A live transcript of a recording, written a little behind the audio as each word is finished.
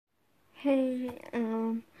Hey,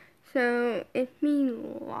 so it's me,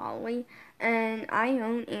 Lolly, and I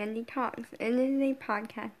own Andy Talks. It is a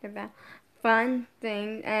podcast about fun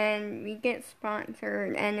things, and we get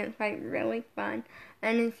sponsored, and it's really fun,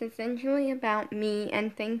 and it's essentially about me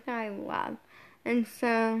and things I love, and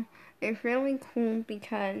so it's really cool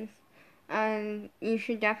because, you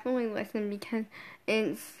should definitely listen because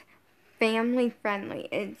it's family friendly.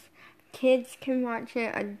 It's kids can watch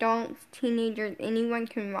it, adults, teenagers, anyone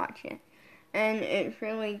can watch it. And it's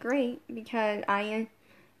really great because I am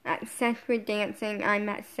obsessed with dancing. I'm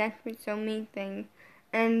obsessed with so many things,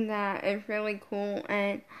 and that is really cool.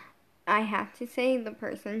 And I have to say, the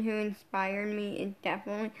person who inspired me is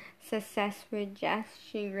definitely Success with Jess.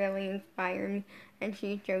 She really inspired me, and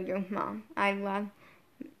she's JoJo's mom. I love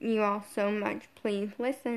you all so much. Please listen.